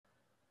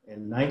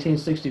In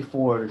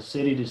 1964, the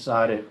city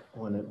decided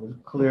when it was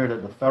clear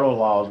that the federal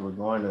laws were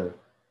going to,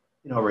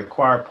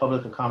 require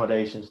public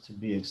accommodations to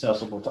be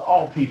accessible to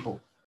all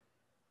people,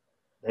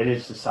 they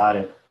just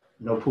decided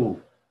no pool.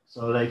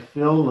 So they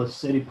filled the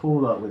city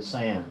pool up with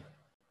sand.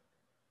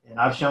 And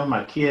I've shown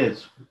my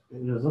kids,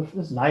 there's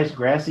this nice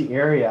grassy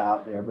area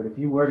out there, but if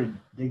you were to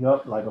dig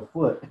up like a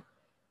foot,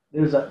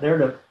 there are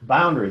the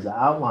boundaries, the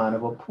outline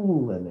of a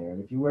pool in there.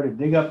 And if you were to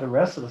dig up the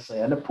rest of the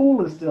sand, the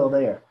pool is still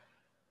there.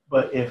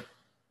 But if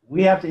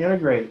we have to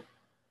integrate,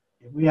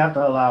 if we have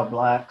to allow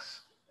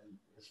blacks,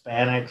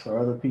 Hispanics, or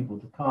other people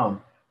to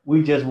come,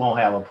 we just won't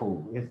have a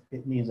pool.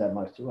 It means that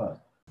much to us.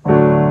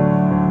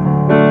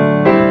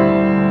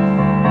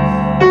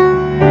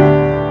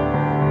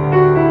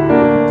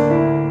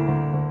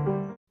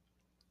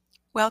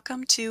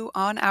 Welcome to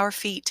On Our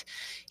Feet,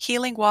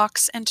 Healing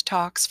Walks and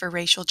Talks for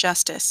Racial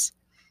Justice.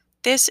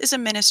 This is a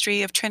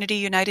ministry of Trinity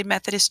United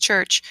Methodist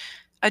Church,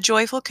 a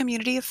joyful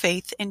community of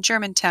faith in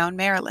Germantown,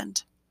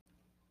 Maryland.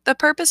 The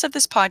purpose of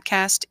this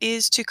podcast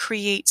is to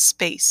create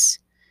space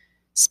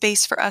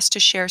for us to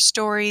share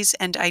stories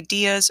and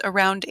ideas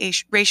around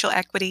racial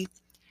equity,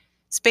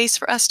 space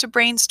for us to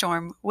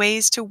brainstorm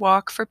ways to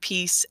walk for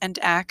peace and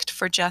act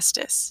for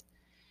justice,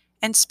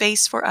 and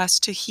space for us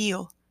to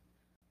heal.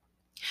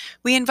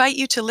 We invite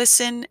you to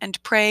listen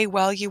and pray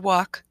while you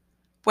walk,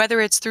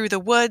 whether it's through the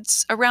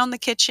woods, around the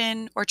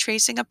kitchen, or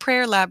tracing a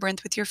prayer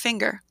labyrinth with your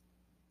finger.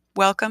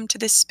 Welcome to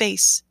this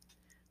space.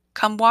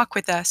 Come walk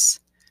with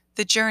us.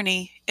 The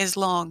journey is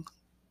long.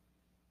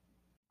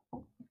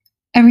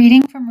 A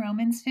reading from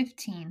Romans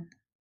 15.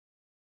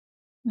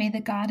 May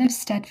the God of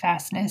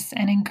steadfastness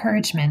and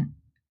encouragement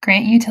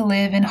grant you to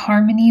live in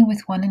harmony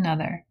with one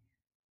another,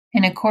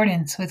 in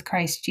accordance with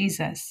Christ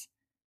Jesus,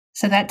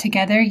 so that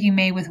together you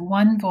may with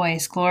one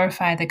voice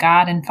glorify the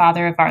God and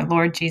Father of our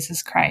Lord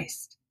Jesus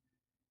Christ.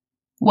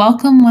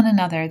 Welcome one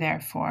another,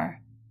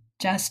 therefore,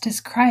 just as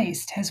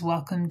Christ has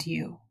welcomed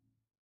you,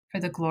 for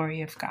the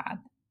glory of God.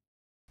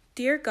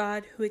 Dear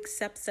God, who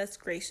accepts us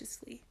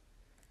graciously,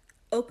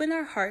 open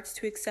our hearts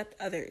to accept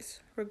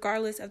others,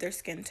 regardless of their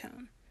skin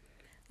tone.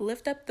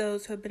 Lift up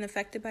those who have been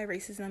affected by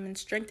racism and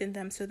strengthen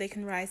them so they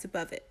can rise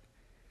above it.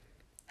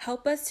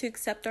 Help us to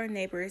accept our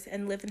neighbors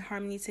and live in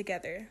harmony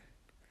together.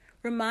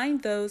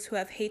 Remind those who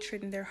have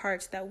hatred in their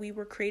hearts that we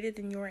were created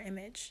in your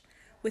image.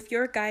 With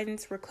your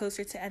guidance, we're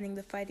closer to ending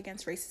the fight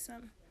against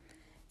racism.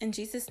 In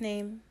Jesus'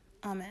 name,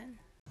 amen.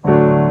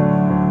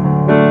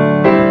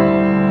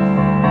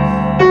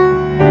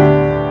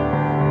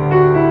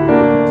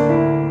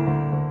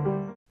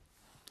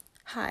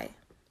 Hi,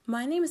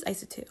 my name is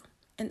Isatu,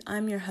 and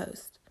I'm your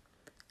host.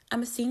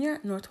 I'm a senior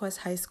at Northwest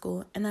High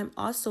School, and I'm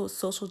also a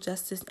social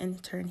justice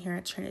intern here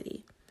at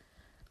Trinity.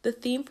 The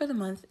theme for the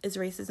month is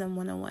Racism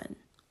 101.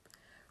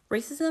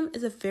 Racism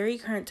is a very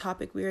current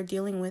topic we are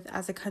dealing with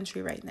as a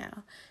country right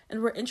now,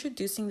 and we're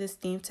introducing this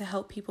theme to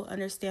help people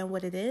understand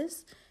what it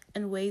is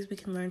and ways we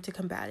can learn to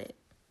combat it.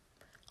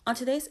 On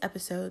today's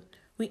episode,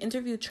 we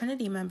interviewed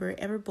Trinity member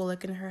Amber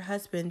Bullock and her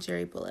husband,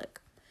 Jerry Bullock.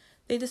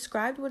 They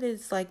described what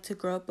it's like to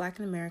grow up Black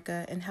in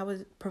America and how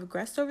it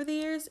progressed over the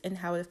years and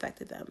how it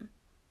affected them.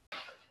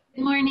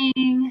 Good morning.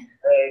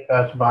 Hey,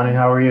 Pastor Bonnie,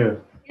 how are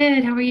you?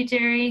 Good. How are you,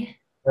 Jerry?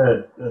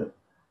 Good.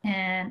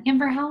 And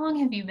Amber, how long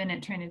have you been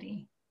at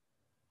Trinity?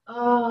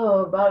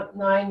 Oh, about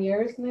 9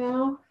 years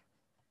now.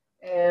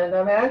 And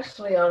I'm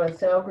actually on a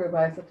cell group,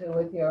 Isatu,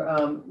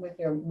 with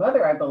your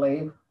mother, I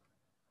believe.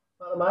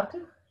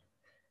 Malamatu?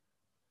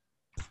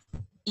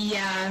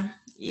 Yeah.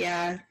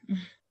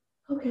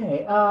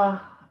 Okay.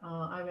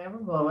 I'm Amber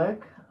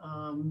Bullock.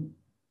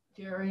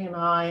 Jerry and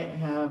I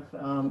have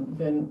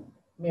been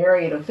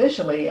married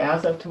officially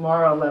as of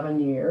tomorrow 11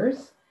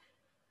 years.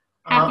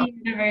 Happy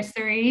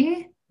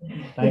anniversary.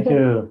 Thank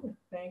you.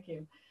 Thank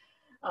you.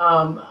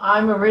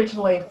 I'm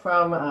originally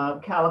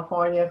from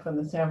California, from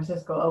the San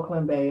Francisco,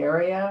 Oakland Bay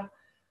area.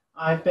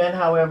 I've been,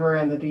 however,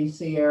 in the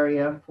DC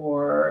area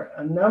for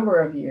a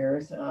number of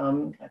years.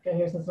 I've been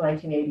here since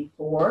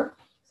 1984,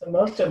 so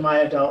most of my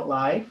adult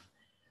life.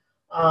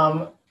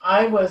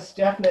 I was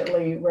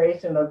definitely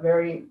raised in a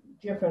very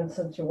different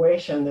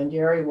situation than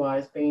Jerry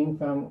was, being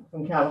from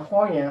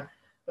California,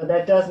 but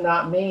that does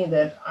not mean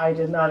that I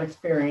did not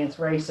experience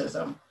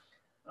racism.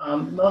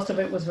 Most of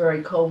it was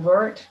very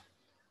covert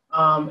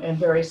and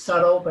very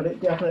subtle, but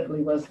it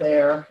definitely was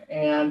there.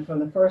 And from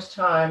the first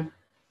time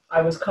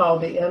I was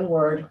called the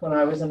N-word when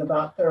I was in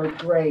about third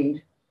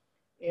grade,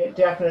 it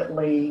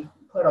definitely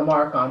put a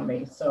mark on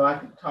me. So I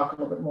could talk a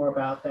little bit more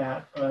about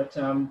that. But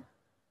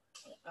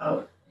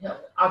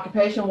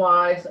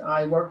occupation-wise,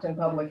 I worked in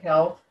public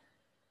health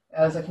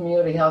as a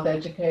community health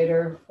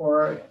educator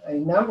for a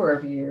number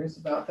of years,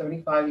 about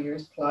 35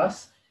 years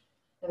plus.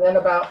 And then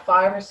about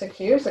 5 or 6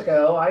 years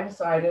ago, I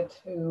decided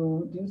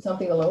to do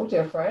something a little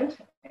different.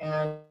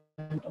 And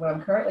what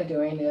I'm currently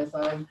doing is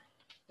I'm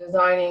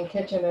designing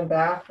kitchen and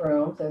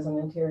bathrooms as an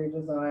interior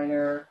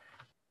designer.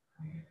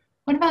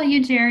 What about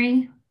you,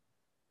 Jerry?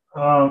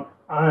 I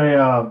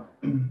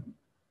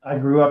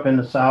grew up in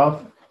the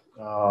South.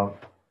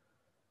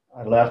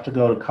 I left to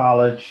go to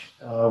college,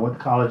 went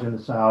to college in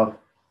the South,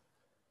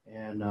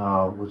 and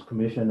was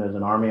commissioned as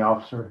an Army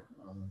officer.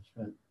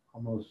 Spent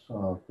almost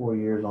 4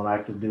 years on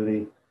active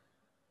duty.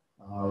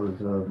 I was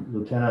a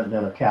lieutenant and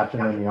then a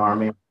captain in the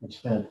Army. I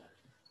spent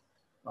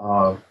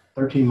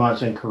 13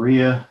 months in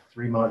Korea,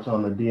 3 months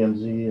on the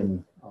DMZ,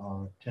 and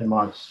 10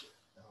 months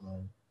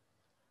on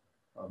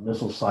a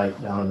missile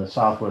site down in the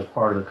southwest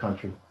part of the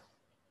country.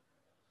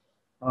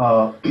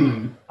 I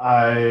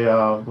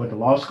went to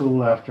law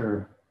school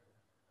after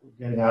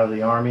getting out of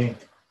the Army,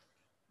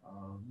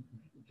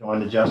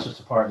 joined the Justice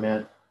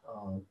Department,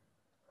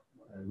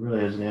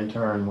 really as an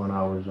intern when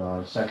I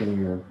was second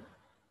year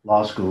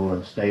law school,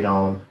 and stayed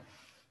on.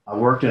 I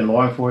worked in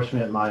law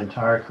enforcement my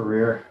entire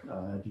career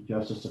at the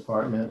Justice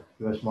Department,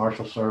 U.S.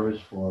 Marshal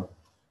Service for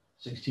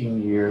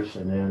 16 years,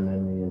 and then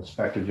in the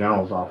Inspector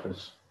General's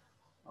office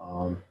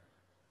for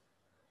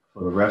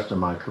the rest of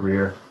my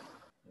career.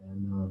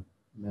 And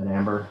met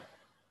Amber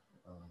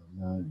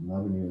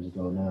 11 years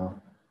ago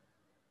now,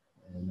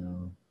 and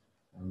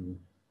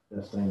the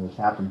best thing that's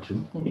happened to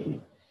me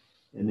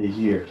in these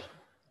years.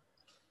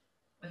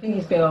 I think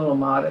he's been a little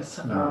modest.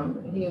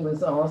 He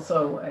was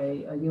also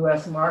a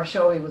U.S.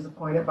 Marshal. He was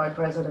appointed by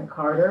President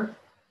Carter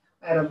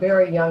at a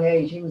very young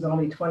age. He was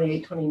only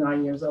 28,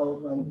 29 years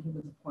old when he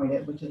was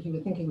appointed, which he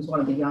would think he was one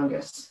of the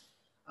youngest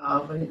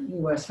of a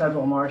U.S.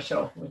 Federal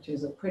Marshal, which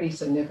is a pretty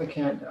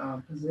significant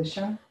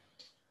position.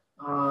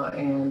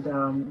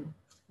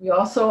 We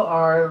also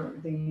are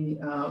the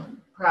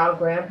proud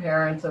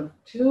grandparents of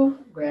 2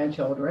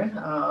 grandchildren.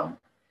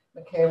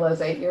 Michaela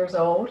is 8 years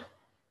old.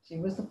 She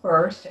was the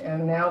first,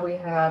 and now we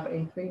have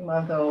a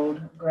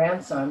 3-month-old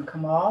grandson,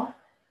 Kamal.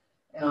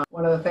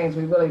 One of the things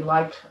we really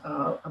liked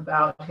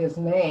about his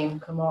name,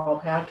 Kamal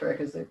Patrick,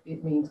 is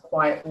it means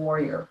quiet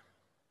warrior.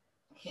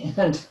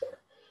 And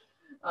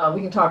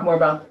we can talk more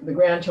about the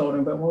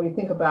grandchildren, but when we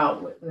think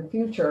about the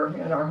future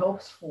and our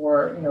hopes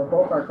for,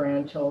 both our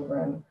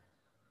grandchildren,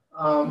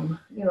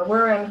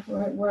 we're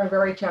in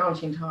very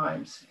challenging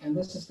times, and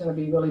this is going to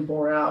be really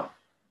borne out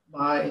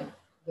by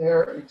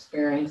their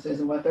experiences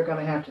and what they're going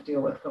to have to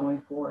deal with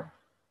going forward.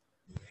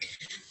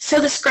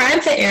 So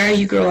describe the era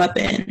you grew up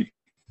in.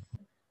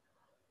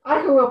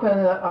 I grew up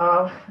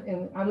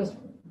I was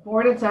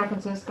born in San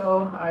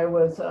Francisco. I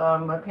was,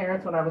 my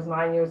parents, when I was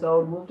 9 years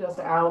old, moved us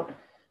out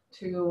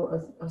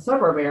to a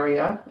suburb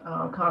area,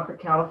 Concord,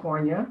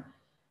 California.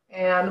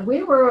 And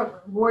we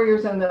were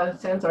warriors in the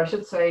sense, or I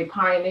should say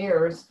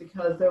pioneers,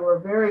 because there were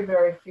very,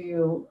 very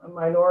few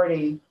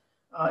minority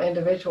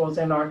individuals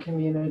in our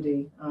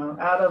community.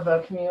 Out of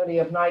a community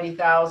of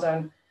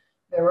 90,000,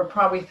 there were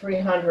probably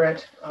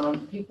 300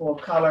 people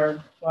of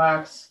color,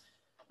 Blacks,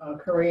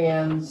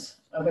 Koreans,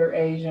 other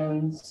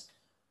Asians.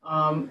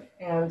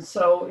 And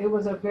so it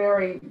was a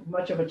very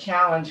much of a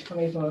challenge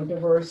coming from a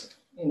diverse,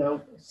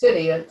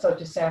 city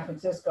such as San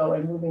Francisco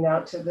and moving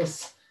out to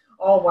this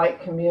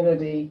all-white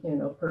community,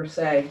 per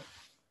se.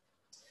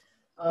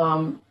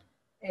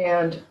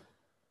 And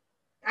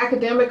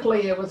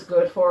academically, it was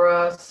good for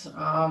us.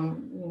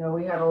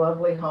 We had a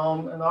lovely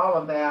home and all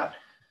of that,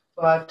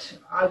 but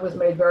I was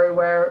made very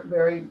aware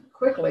very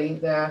quickly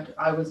that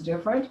I was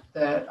different,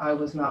 that I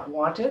was not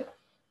wanted.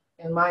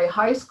 In my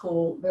high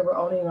school, there were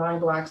only 9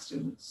 Black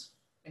students.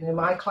 And in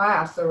my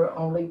class, there were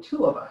only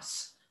 2 of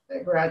us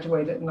that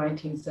graduated in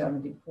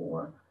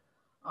 1974.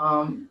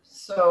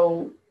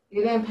 So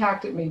it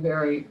impacted me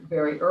very,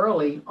 very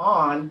early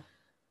on.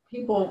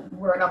 People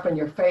weren't up in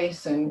your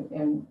face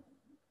and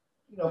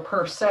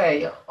per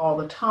se all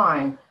the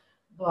time,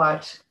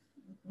 but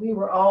we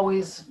were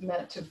always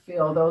meant to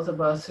feel, those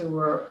of us who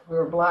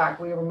were Black,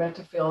 we were meant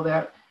to feel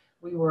that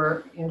we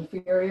were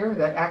inferior,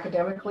 that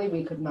academically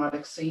we could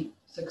not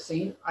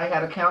succeed. I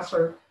had a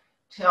counselor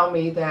tell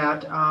me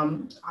that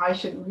I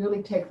should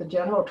really take the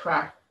general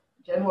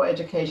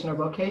education or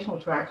vocational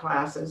track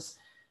classes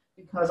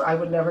because I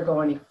would never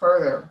go any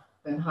further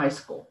than high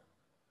school.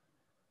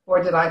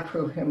 Or did I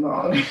prove him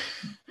wrong?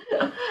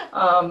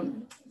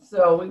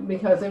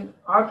 Because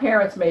our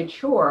parents made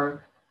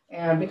sure,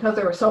 and because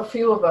there were so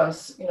few of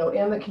us,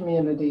 in the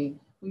community,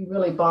 we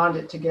really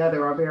bonded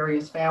together, our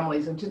various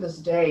families. And to this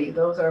day,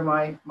 those are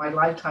my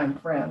lifetime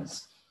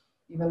friends,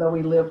 even though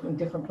we live in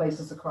different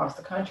places across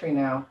the country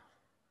now.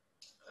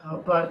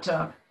 But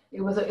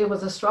it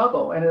was a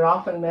struggle, and it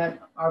often meant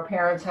our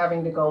parents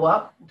having to go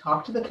up and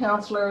talk to the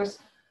counselors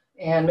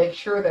and make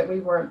sure that we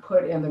weren't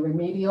put in the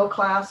remedial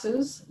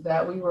classes,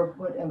 that we were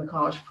put in the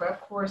college prep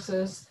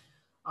courses.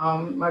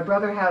 My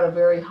brother had a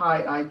very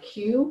high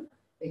IQ.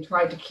 They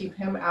tried to keep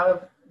him out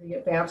of the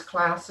advanced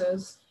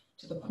classes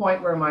to the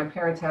point where my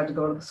parents had to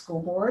go to the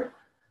school board.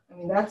 I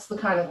mean, that's the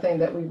kind of thing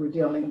that we were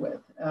dealing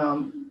with.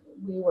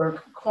 We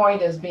were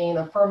coined as being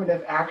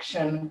affirmative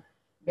action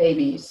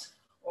babies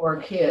or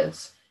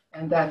kids,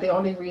 and that the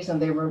only reason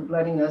they were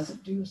letting us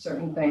do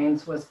certain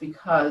things was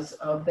because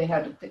they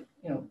had to,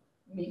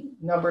 meet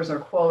numbers or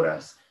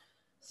quotas.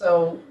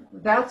 So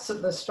that's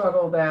the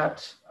struggle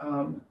that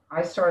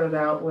I started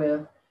out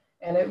with,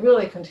 and it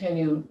really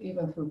continued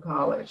even through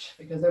college,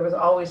 because there was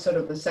always sort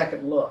of the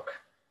second look,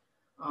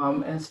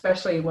 and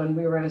especially when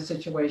we were in a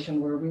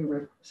situation where we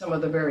were some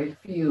of the very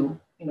few,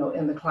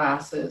 in the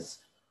classes,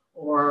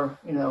 or,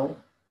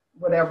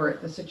 whatever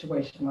the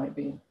situation might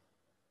be.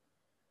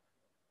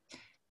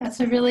 That's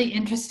a really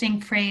interesting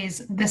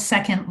phrase, the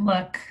second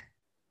look.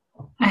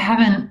 I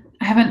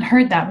haven't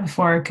heard that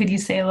before. Could you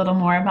say a little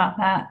more about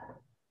that?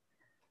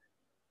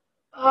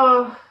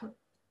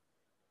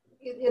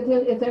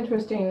 It's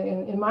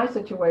interesting. In my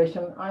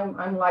situation,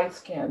 I'm light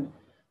skinned,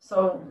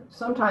 so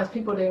sometimes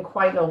people didn't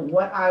quite know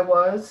what I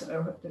was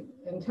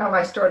until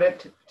I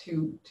started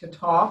to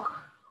talk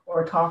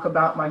or talk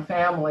about my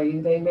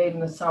family. They made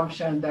an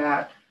assumption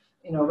that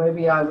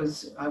maybe I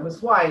was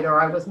white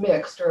or I was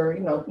mixed, or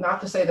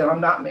not to say that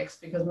I'm not mixed,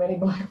 because many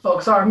Black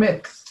folks are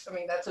mixed. I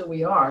mean, that's who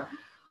we are.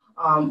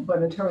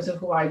 But in terms of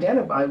who I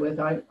identify with,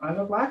 I'm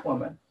a Black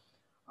woman.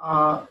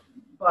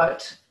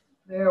 But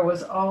there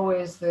was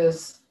always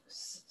this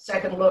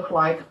second look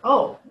like,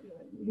 oh,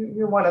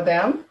 you're one of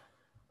them.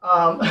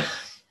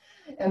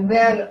 And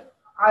then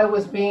I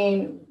was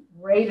being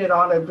rated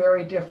on a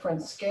very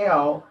different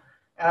scale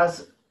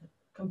as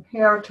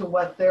compared to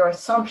what their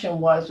assumption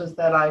was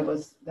that I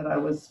was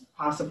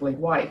possibly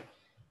white.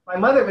 My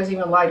mother was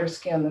even lighter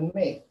skinned than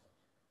me.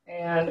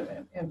 And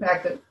in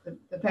fact,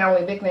 the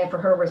family nickname for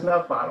her was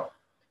Milk Bottle.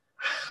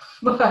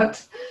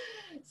 But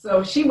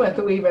so she went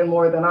through even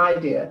more than I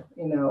did,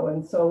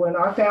 and so when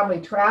our family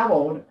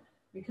traveled,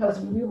 because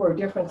we were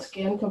different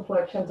skin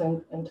complexions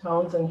and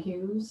tones and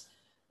hues,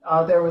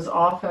 there was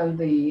often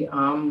the,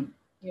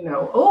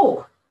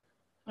 oh,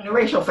 a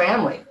racial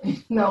family.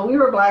 No, we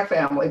were a Black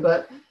family,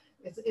 but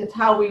it's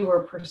how we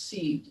were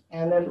perceived.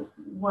 And then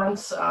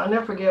once, I'll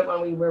never forget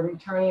when we were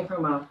returning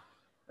from a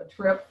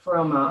trip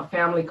from a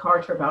family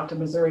car trip out to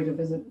Missouri to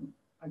visit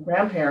my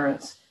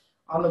grandparents.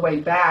 On the way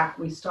back,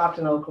 we stopped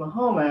in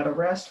Oklahoma at a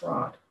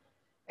restaurant.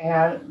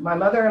 And my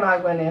mother and I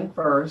went in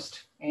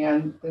first,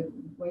 and the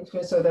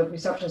waitress or the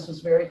receptionist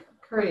was very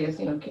courteous,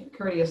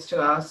 courteous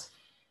to us.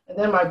 And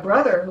then my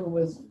brother, who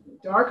was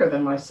darker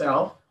than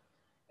myself,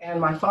 and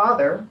my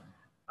father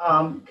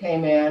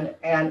came in,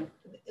 and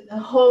the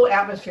whole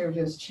atmosphere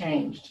just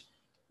changed.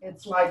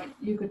 It's like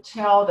you could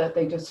tell that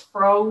they just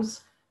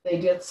froze. They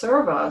did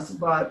serve us,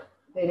 but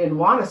they didn't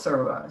want to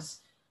serve us.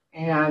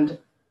 And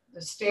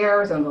the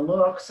stares and the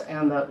looks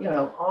and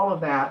all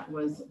of that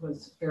was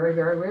very,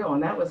 very real.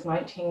 And that was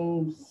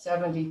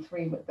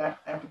 1973,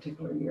 that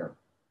particular year.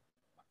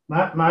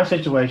 My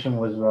situation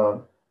was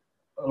a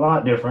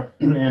lot different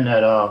in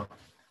that,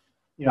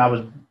 I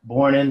was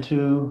born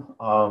into,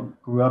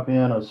 grew up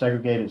in a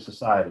segregated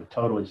society,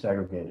 totally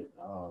segregated.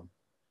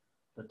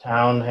 The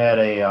town had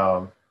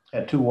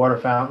had two water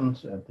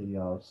fountains at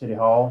the city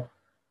hall.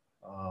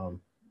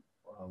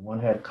 One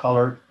had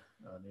colored,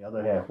 the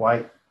other had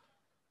white.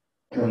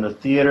 And the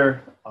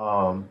theater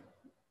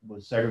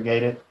was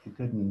segregated. You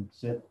couldn't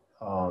sit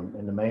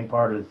in the main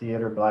part of the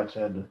theater. Blacks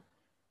had to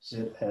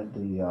sit at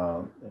in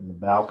the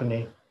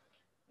balcony.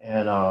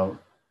 And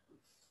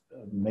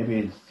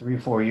maybe 3 or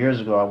 4 years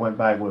ago, I went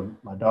back with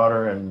my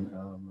daughter and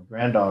my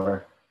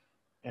granddaughter,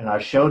 and I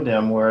showed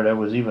them where there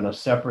was even a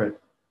separate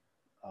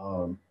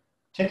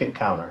ticket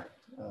counter.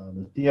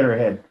 The theater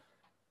it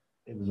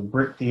was a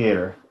brick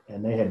theater,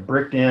 and they had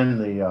bricked in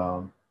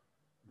the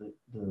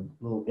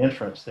little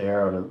entrance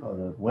there, or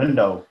the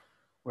window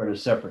where the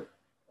separate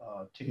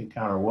ticket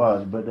counter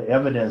was, but the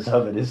evidence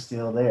of it is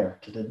still there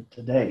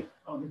today.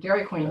 Oh, the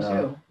Dairy Queen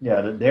too.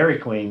 Yeah, the Dairy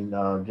Queen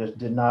just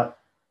did not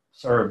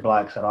serve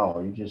Blacks at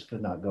all. You just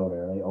could not go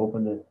there. They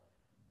opened it.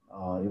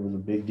 It was a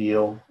big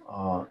deal.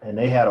 And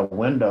they had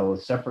a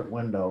separate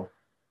window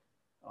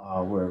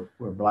where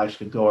Blacks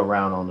could go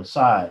around on the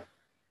side.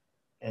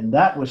 And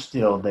that was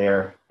still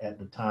there at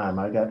the time.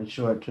 I got to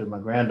show it to my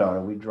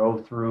granddaughter. We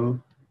drove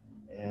through,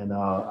 and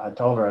I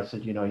told her, I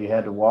said, you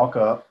had to walk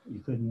up. You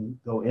couldn't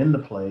go in the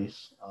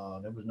place.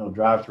 There was no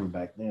drive-through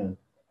back then.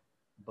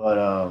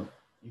 But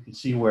you could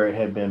see where it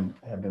had been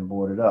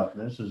boarded up.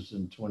 And this was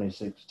in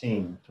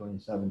 2017.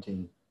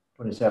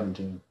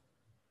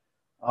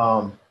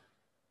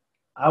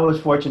 I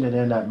was fortunate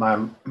in that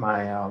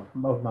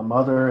both my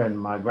mother and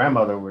my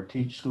grandmother were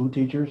school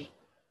teachers.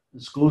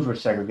 The schools were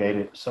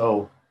segregated,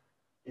 so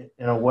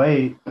in a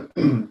way,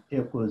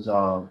 it was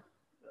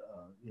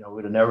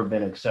we'd have never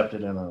been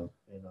accepted in a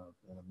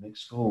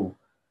mixed school.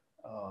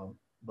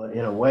 But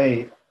in a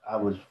way, I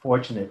was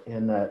fortunate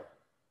in that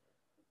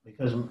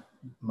because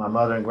my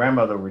mother and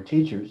grandmother were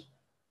teachers,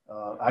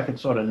 I could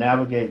sort of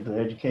navigate the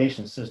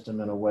education system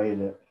in a way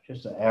that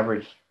just an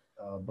average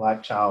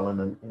Black child in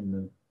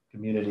the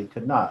community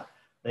could not.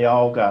 We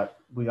all got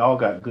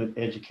good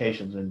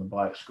educations in the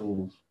Black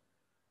schools,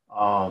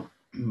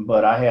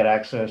 but I had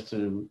access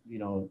to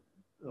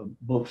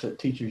books that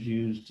teachers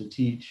use to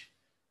teach.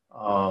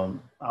 I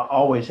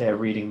always had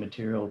reading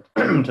material.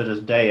 To this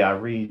day, I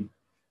read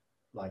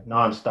like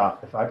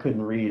nonstop. If I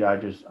couldn't read, I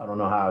don't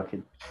know how I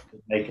could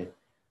make it.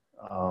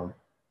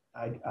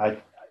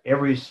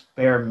 Every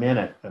spare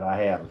minute that I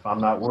have, if I'm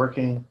not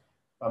working,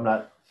 if I'm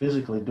not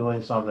physically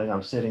doing something,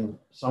 I'm sitting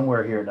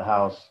somewhere here at the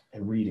house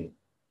and reading.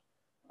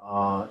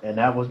 And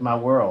that was my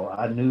world.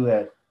 I knew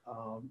at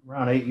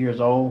around 8 years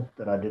old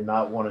that I did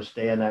not want to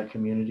stay in that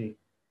community.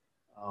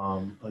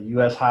 A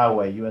U.S.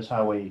 Highway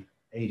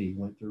 80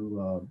 went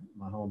through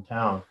my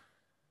hometown,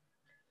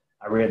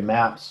 I read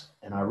maps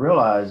and I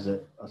realized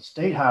that a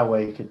state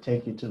highway could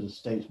take you to the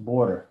state's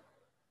border,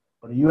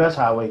 but a U.S.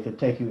 highway could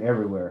take you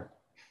everywhere.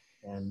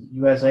 And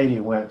US 80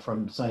 went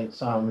from St.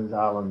 Simons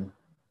Island,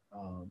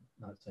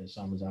 not St.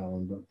 Simons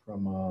Island, but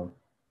from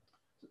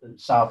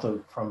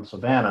from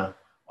Savannah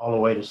all the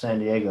way to San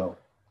Diego.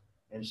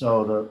 And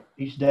so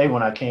each day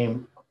when I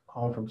came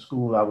home from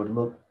school, I would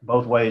look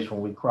both ways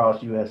when we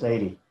crossed US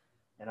 80,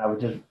 and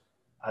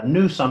I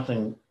knew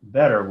something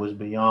better was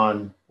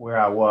beyond where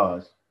I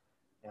was,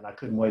 and I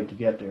couldn't wait to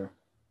get there.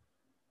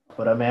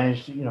 But I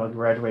managed to,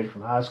 graduate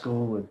from high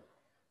school with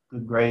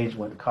good grades,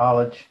 went to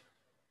college,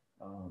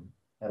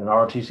 had an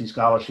ROTC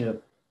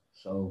scholarship.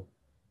 So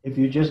if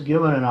you're just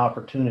given an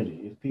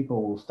opportunity, if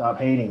people will stop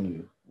hating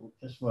you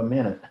just for a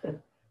minute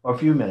or a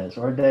few minutes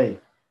or a day,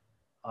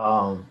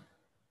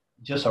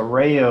 just a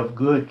ray of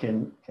good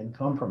can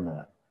come from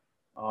that.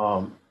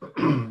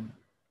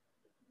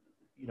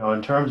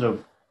 In terms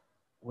of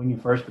when you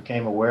first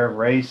became aware of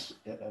race,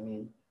 I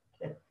mean,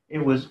 it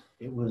was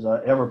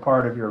ever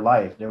part of your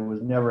life. There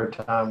was never a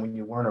time when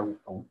you weren't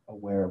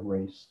aware of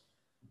race.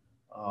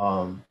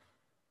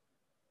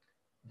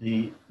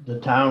 The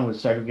town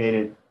was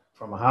segregated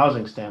from a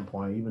housing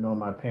standpoint, even though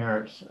my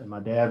parents and my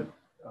dad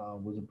he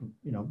was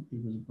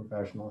a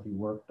professional. He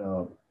worked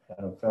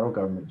at a federal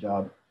government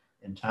job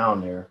in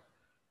town there,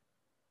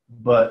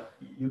 but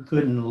you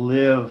couldn't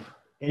live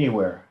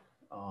anywhere.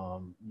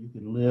 You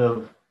could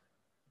live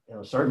in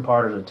a certain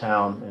part of the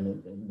town,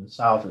 and in the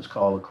South it's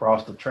called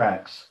across the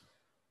tracks.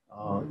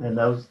 And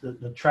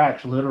the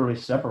tracks literally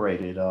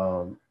separated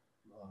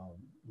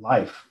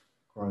life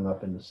growing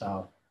up in the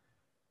South.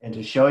 And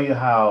to show you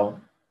how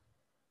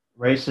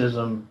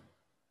racism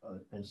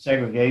and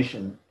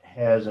segregation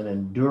has an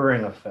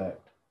enduring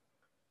effect.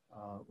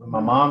 When my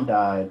mom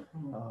died,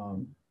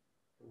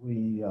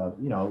 we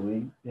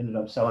ended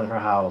up selling her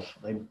house.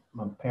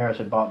 My parents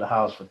had bought the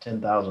house for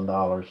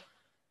 $10,000,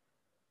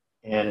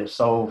 and it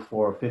sold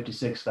for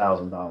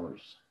 $56,000.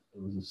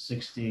 It was a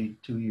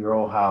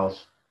 62-year-old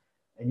house.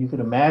 And you could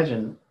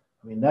imagine,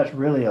 I mean, that's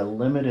really a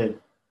limited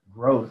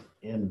growth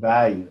in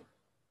value,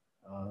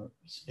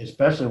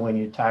 especially when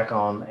you tack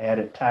on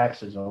added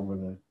taxes over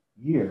the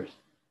years.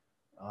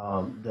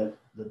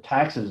 The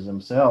taxes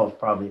themselves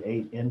probably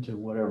ate into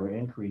whatever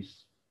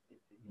increase,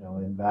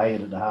 in value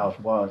that the house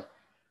was.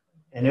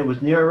 And it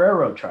was near a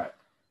railroad track.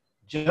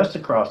 Just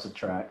across the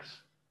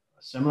tracks,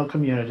 a similar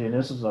community, and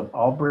this is an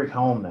all brick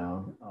home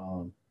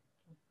now.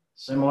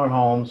 Similar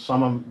homes,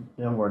 some of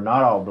them were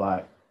not all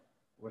Black,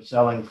 were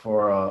selling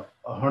for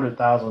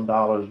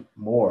 $100,000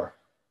 more,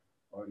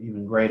 or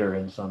even greater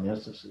in some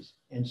instances.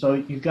 And so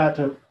you've got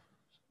to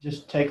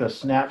just take a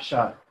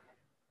snapshot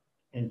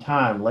in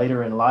time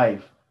later in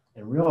life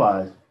and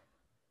realize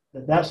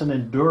that that's an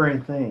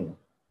enduring thing.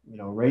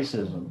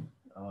 Racism,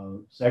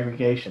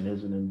 segregation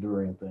is an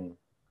enduring thing.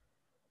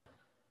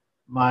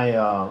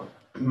 My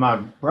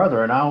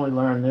brother, and I only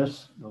learned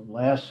this the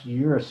last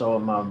year or so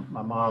of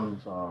my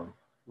mom's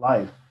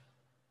life.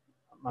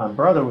 My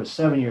brother was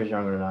 7 years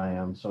younger than I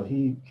am, so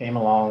he came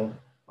along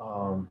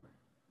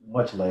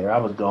much later. I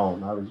was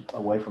gone. I was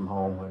away from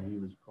home when he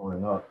was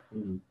growing up. He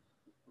was,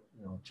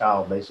 a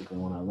child basically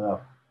when I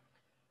left.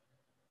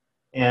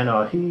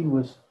 And he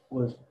was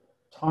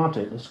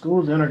taunted. The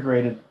schools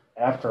integrated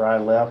after I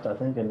left, I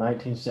think in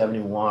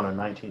 1971 or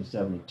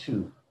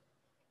 1972.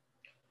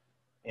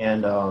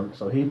 And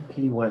so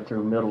he went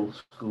through middle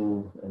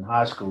school and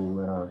high school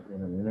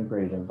in an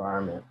integrated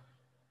environment.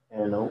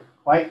 And a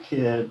white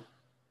kid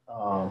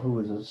who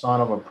was the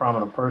son of a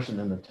prominent person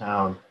in the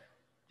town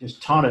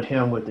just taunted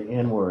him with the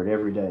N-word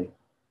every day.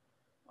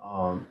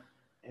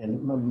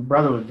 And my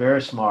brother was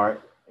very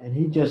smart, and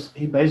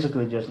he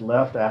basically just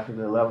left after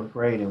the 11th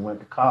grade and went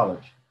to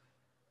college.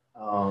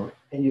 And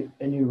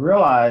you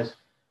realize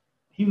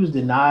he was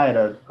denied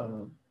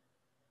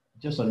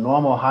just a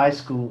normal high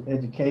school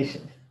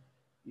education.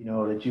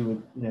 That you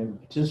would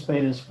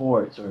participate in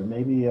sports, or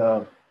maybe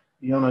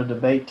be on a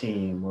debate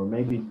team, or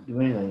maybe do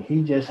anything.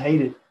 He just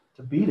hated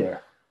to be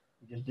there.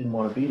 He just didn't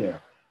want to be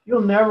there.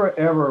 You'll never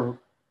ever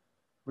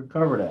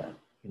recover that.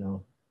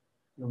 You'll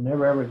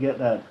never ever get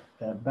that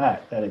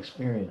back, that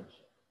experience.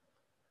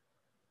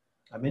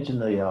 I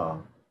mentioned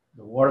the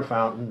water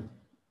fountain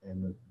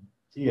and the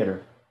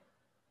theater.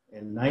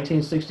 In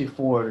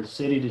 1964, the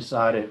city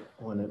decided,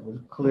 when it was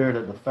clear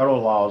that the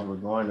federal laws were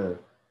going to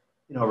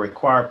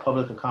require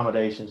public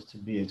accommodations to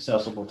be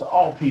accessible to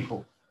all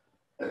people,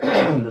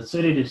 the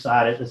city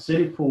decided, the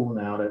city pool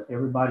now, that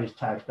everybody's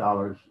tax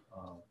dollars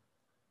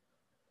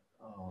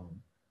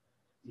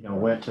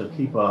went to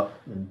keep up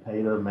and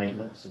pay the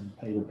maintenance and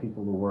pay the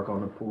people who work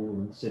on the pool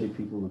and city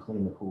people to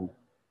clean the pool.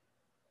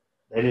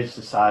 They just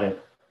decided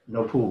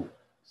no pool.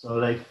 So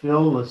they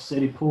filled the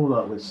city pool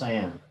up with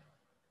sand.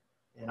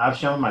 And I've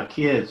shown my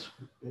kids,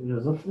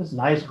 there's this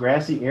nice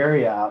grassy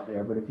area out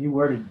there, but if you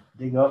were to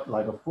dig up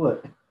like a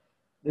foot,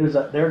 there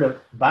are the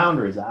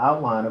boundaries, the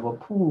outline of a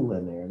pool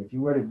in there. And if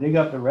you were to dig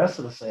up the rest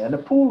of the sand, the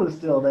pool is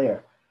still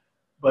there.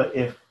 But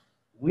if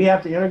we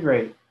have to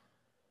integrate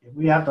if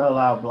we have to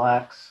allow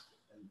blacks,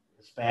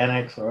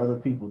 Hispanics, or other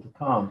people to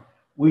come,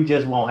 we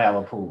just won't have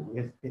a pool.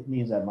 It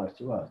means that much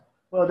to us.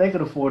 Well, they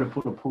could afford to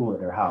put a pool at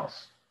their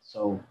house.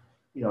 So,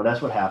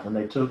 that's what happened.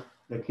 They took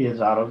their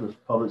kids out of the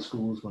public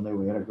schools when they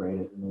were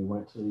integrated, and they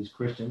went to these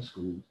Christian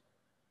schools.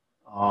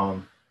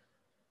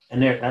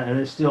 And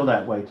it's still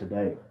that way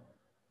today.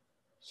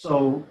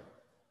 So,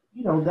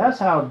 that's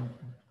how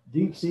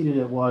deep-seated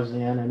it was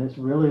then, and it's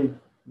really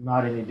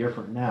not any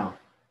different now.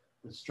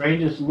 The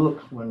strangest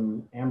looks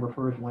when Amber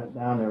first went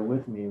down there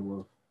with me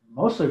were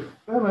mostly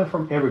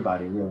from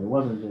everybody, really. It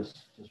wasn't just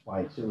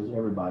whites, it was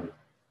everybody.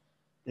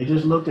 They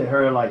just looked at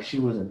her like she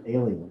was an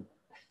alien.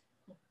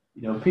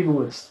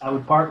 I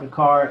would park the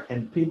car,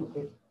 and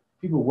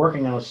people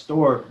working in a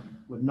store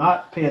would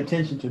not pay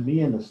attention to me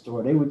in the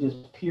store. They would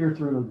just peer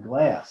through the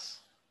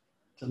glass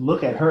to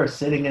look at her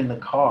sitting in the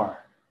car.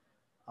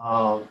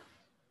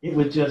 It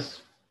was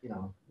just,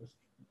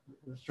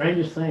 the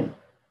strangest thing.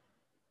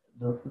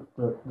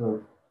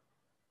 The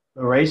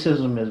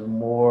racism is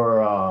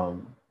more,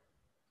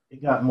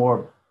 it got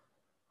more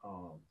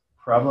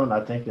prevalent,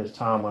 I think, as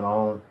time went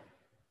on.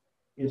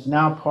 It's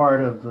now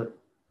part of the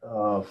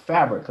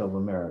fabric of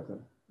America.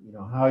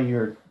 How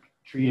you're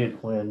treated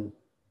when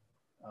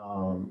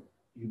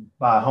you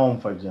buy a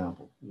home, for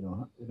example.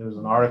 There was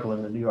an article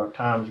in the New York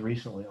Times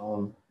recently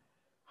on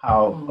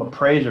how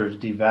appraisers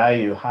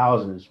devalue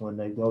houses when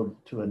they go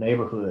to a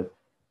neighborhood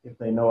if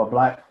they know a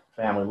black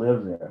family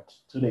lives there,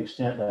 to the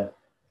extent that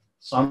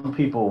some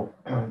people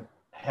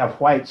have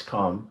whites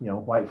come,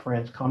 white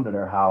friends come to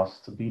their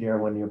house to be there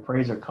when the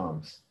appraiser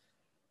comes.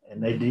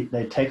 And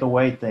they take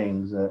away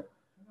things that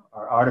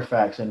are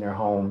artifacts in their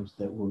homes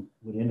that would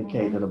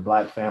indicate that a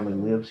black family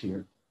lives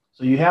here.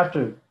 So you have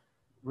to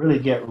really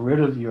get rid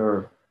of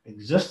your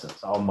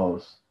existence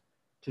almost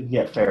to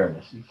get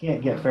fairness. You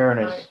can't get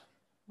fairness.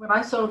 When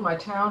I sold my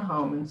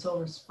townhome in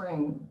Silver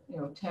Spring,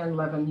 10,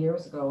 11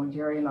 years ago, when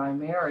Jerry and I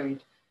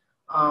married,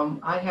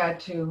 I had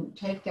to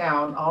take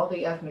down all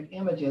the ethnic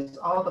images,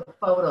 all the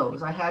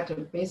photos. I had to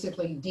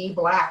basically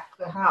de-black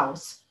the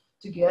house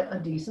to get a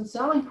decent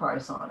selling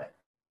price on it.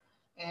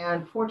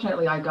 And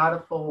fortunately, I got a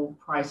full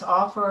price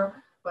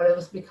offer, but it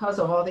was because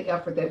of all the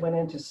effort that went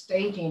into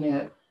staging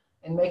it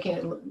and making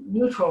it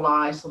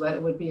neutralized so that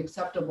it would be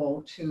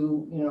acceptable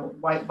to,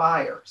 white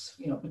buyers,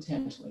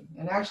 potentially.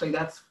 And actually,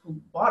 that's who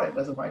bought it,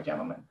 was a white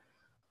gentleman.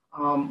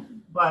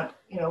 But,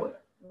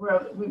 we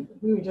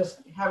were just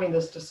having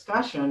this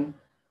discussion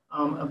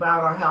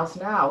about our house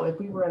now. If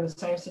we were in the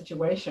same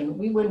situation,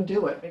 we wouldn't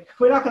do it.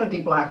 We're not going to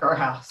de-black our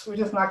house. We're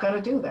just not going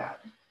to do that.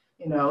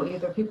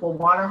 Either people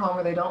want our home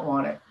or they don't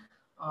want it.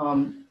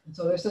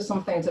 So there's just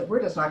some things that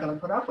we're just not going to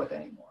put up with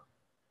anymore.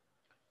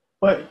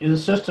 But the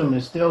system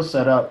is still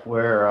set up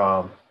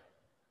where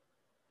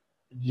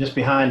just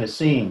behind the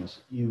scenes,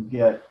 you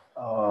get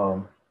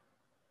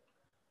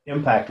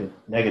impacted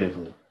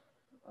negatively.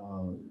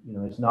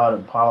 It's not a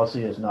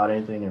policy, it's not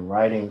anything in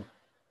writing,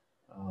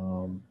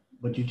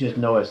 but you just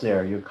know it's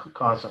there. You're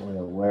constantly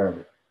aware of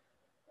it.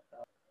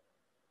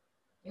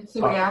 It's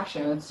the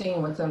reaction, it's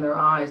seeing what's in their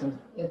eyes, and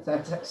it's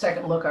that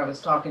second look I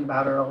was talking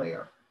about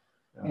earlier.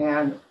 Yeah.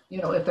 And,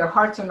 if their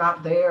hearts are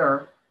not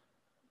there,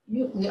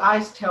 the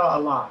eyes tell a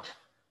lot.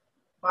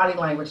 Body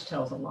language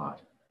tells a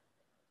lot.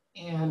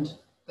 And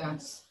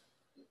that's,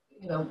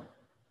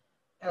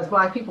 as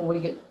Black people, we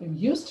get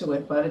used to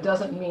it, but it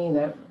doesn't mean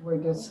that we're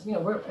just,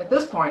 we're at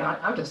this point,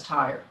 I'm just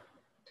tired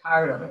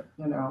of it,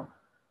 And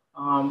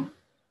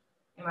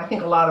I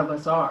think a lot of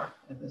us are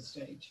at this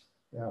stage.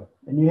 Yeah.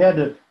 And you had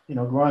to,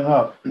 growing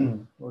up,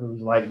 what it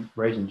was like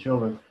raising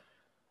children,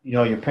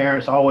 your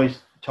parents always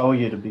told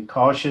you to be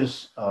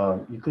cautious.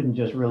 You couldn't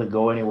just really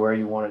go anywhere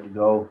you wanted to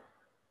go.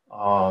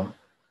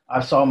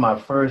 I saw my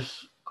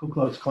first Ku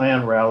Klux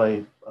Klan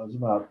rally. I was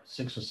about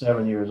 6 or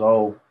 7 years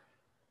old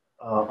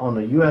on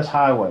the U.S.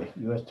 highway,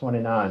 US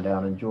 29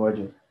 down in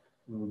Georgia.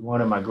 We were going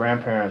to my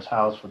grandparents'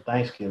 house for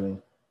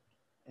Thanksgiving,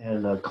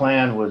 and the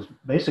Klan was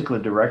basically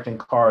directing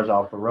cars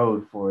off the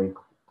road for a,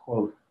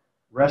 quote,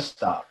 rest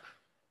stop.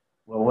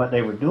 Well, what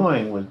they were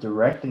doing was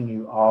directing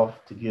you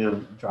off to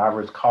give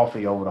drivers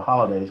coffee over the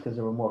holidays because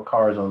there were more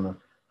cars on the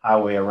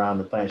highway around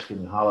the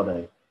Thanksgiving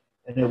holiday.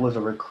 And it was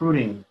a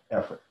recruiting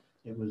effort.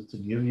 It was to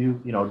give you,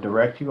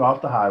 direct you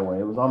off the highway.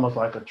 It was almost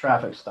like a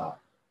traffic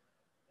stop.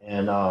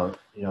 And,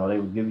 they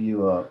would give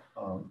you a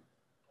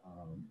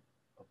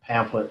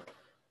pamphlet.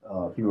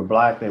 If you were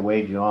Black, they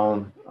waved you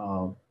on.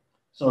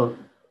 So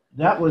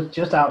that was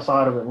just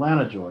outside of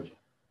Atlanta, Georgia.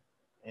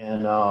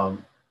 And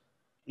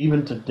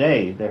even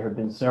today, there have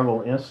been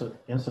several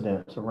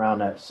incidents around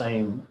that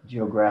same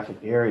geographic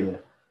area.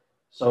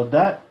 So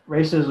that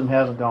racism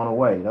hasn't gone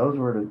away. Those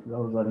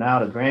are now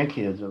the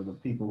grandkids of the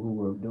people who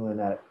were doing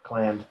that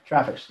Klan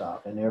traffic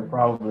stop, and they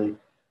probably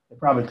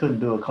couldn't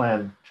do a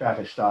Klan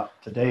traffic stop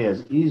today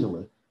as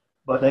easily,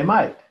 but they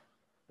might,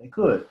 they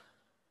could.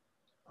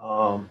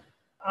 I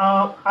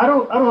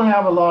don't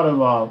have a lot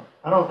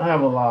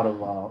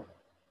of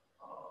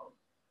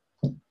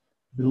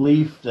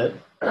belief that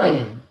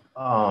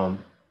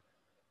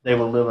they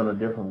will live in a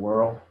different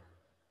world.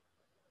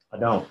 I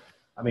don't.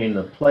 I mean,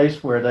 the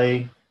place where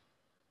they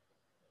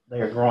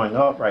are growing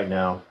up right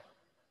now,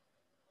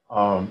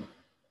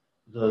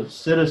 the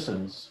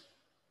citizens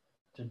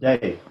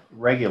today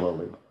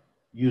regularly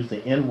use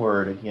the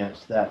N-word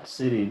against that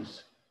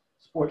city's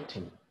sports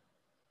team.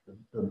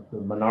 The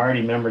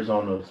minority members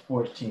on the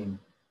sports team,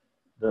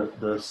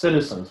 the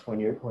citizens, when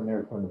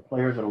the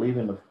players are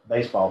leaving the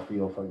baseball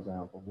field, for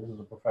example, this is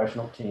a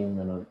professional team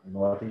in a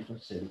northeastern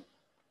city.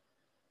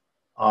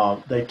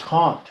 They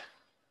taunt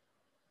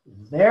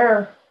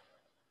their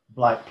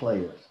black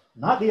players,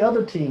 not the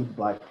other team's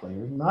black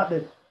players. Not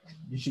that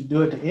you should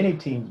do it to any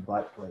team's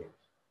black players.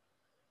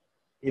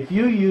 If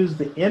you use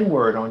the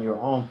N-word on your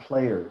own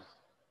players,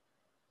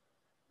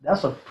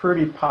 that's a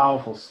pretty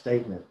powerful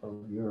statement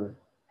of your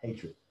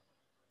hatred.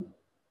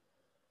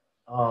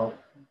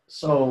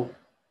 So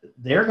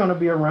they're going to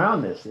be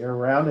around this. They're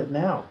around it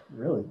now,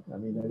 really. I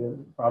mean, they're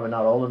probably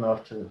not old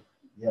enough to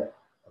yet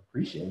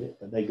appreciate it,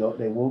 but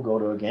they will go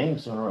to a game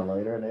sooner or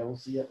later, and they will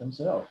see it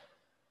themselves.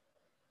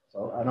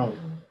 So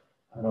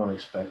I don't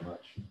expect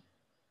much.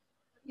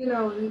 You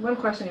know, one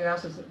question you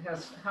asked is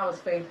how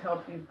has faith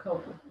helped you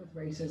cope with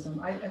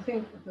racism? I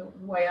think the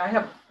way I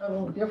have a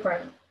little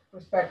different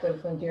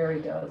perspective than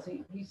Gary does.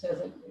 He says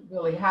it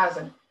really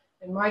hasn't.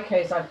 In my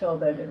case, I feel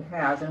that it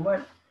has. And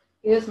what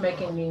is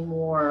making me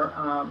more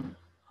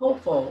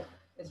hopeful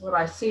is what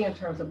I see in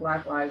terms of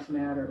Black Lives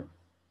Matter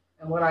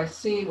and what I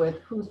see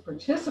with who's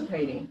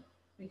participating,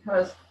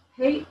 because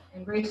hate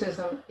and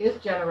racism is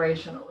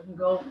generational. It can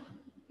go.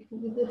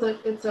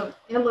 It's an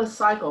endless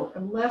cycle.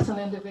 Unless an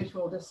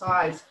individual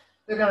decides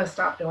they're going to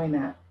stop doing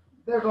that,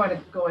 they're going to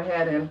go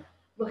ahead and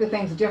look at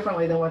things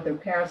differently than what their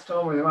parents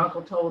told them or their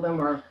uncle told them,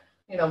 or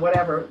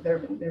whatever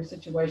their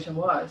situation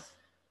was.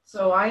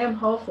 So I am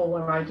hopeful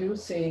when I do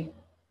see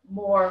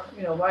more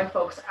white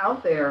folks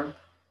out there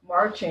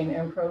marching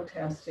and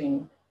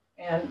protesting,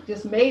 and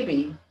just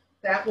maybe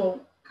that will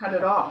cut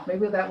it off.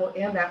 Maybe that will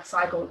end that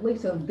cycle, at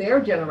least in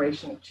their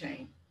generation of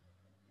change.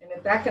 And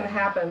if that can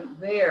happen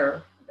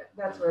there,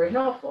 that's very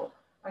helpful.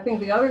 I think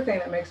the other thing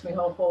that makes me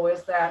hopeful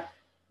is that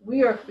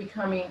we are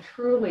becoming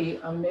truly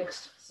a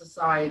mixed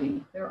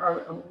society. There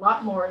are a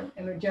lot more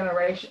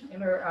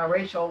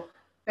interracial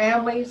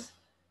families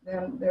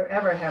than there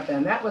ever have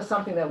been. That was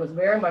something that was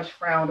very much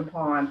frowned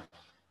upon.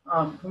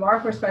 From our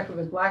perspective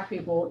as Black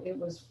people, it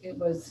was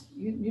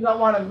you don't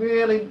want to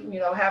really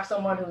have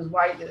someone who's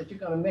white that you're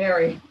going to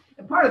marry,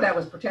 and part of that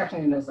was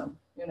protectionism.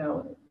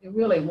 It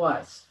really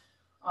was.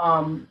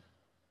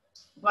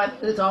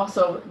 But it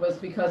also was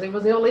because it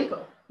was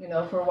illegal,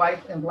 for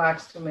whites and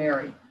Blacks to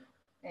marry.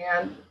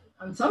 And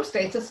in some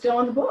states, it's still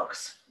in the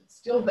books. It's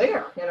still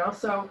there,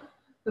 So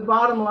the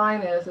bottom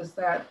line is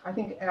that I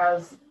think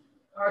as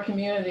our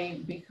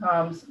community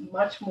becomes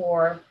much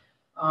more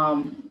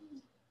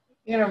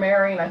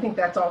intermarrying, I think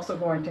that's also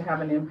going to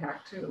have an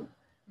impact too.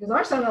 Because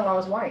our son-in-law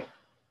is white.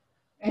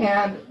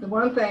 And the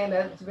one thing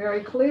that's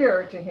very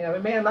clear to him,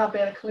 it may have not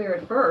been clear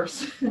at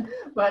first,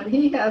 but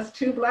he has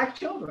 2 Black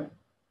children.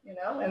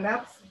 And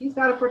he's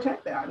got to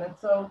protect that. And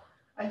so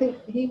I think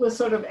he was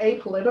sort of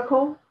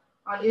apolitical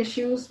on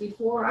issues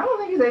before. I don't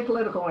think he's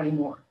apolitical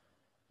anymore.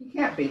 He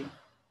can't be.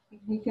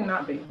 He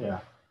cannot be. Yeah.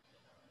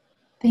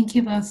 Thank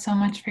you both so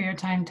much for your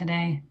time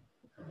today.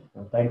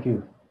 Well, thank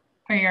you.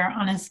 For your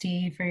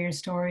honesty, for your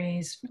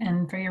stories,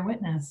 and for your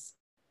witness.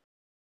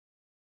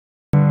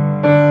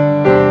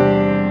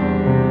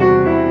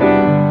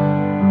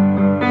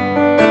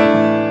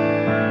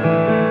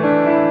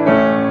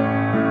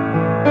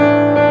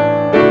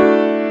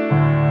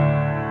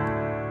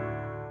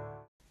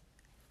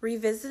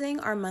 Revisiting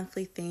our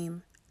monthly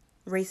theme,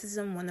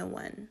 Racism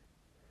 101.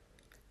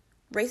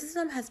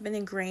 Racism has been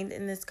ingrained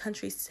in this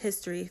country's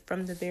history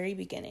from the very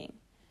beginning.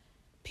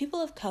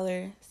 People of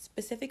color,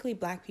 specifically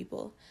Black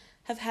people,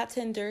 have had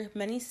to endure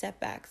many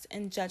setbacks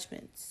and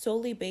judgments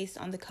solely based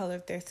on the color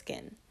of their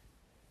skin.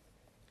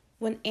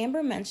 When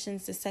Amber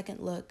mentions the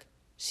second look,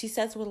 she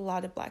says what a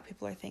lot of Black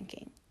people are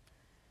thinking.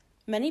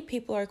 Many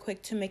people are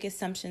quick to make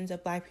assumptions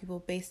of Black people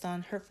based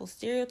on hurtful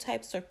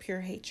stereotypes or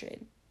pure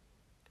hatred.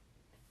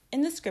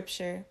 In the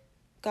scripture,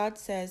 God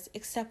says,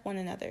 accept one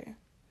another,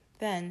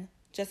 then,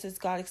 just as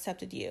God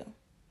accepted you.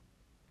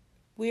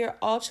 We are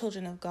all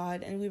children of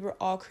God, and we were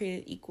all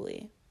created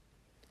equally.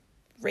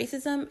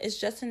 Racism is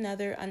just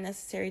another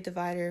unnecessary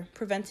divider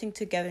preventing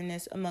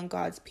togetherness among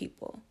God's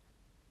people.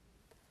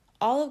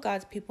 All of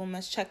God's people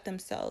must check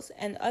themselves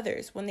and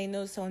others when they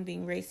know someone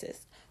being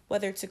racist,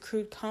 whether it's a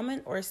crude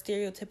comment or a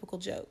stereotypical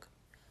joke.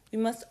 We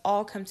must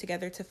all come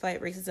together to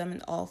fight racism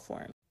in all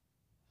forms.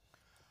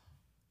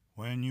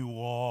 When you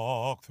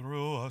walk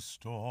through a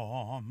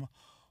storm,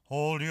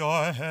 hold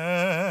your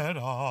head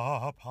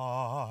up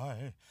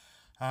high,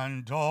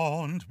 and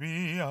don't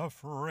be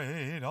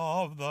afraid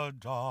of the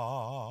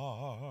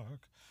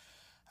dark.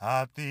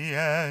 At the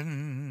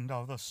end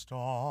of the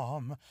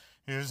storm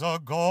is a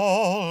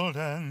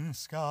golden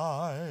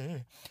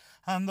sky,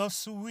 and the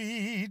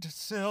sweet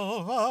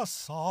silver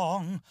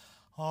song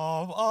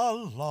of a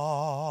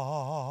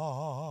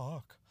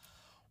lark.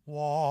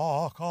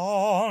 Walk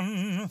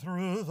on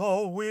through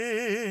the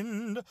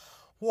wind,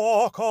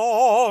 Walk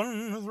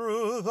on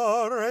through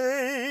the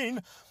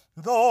rain,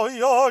 though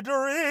your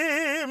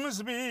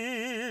dreams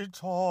be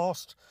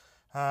tossed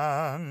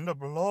and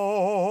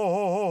blown.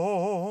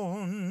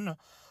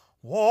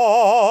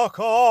 Walk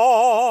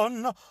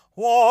on,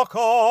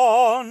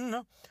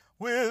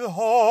 with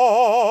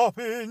hope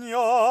in your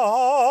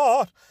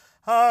heart,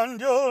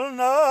 and you'll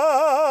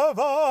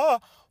never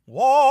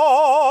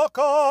walk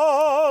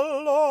alone.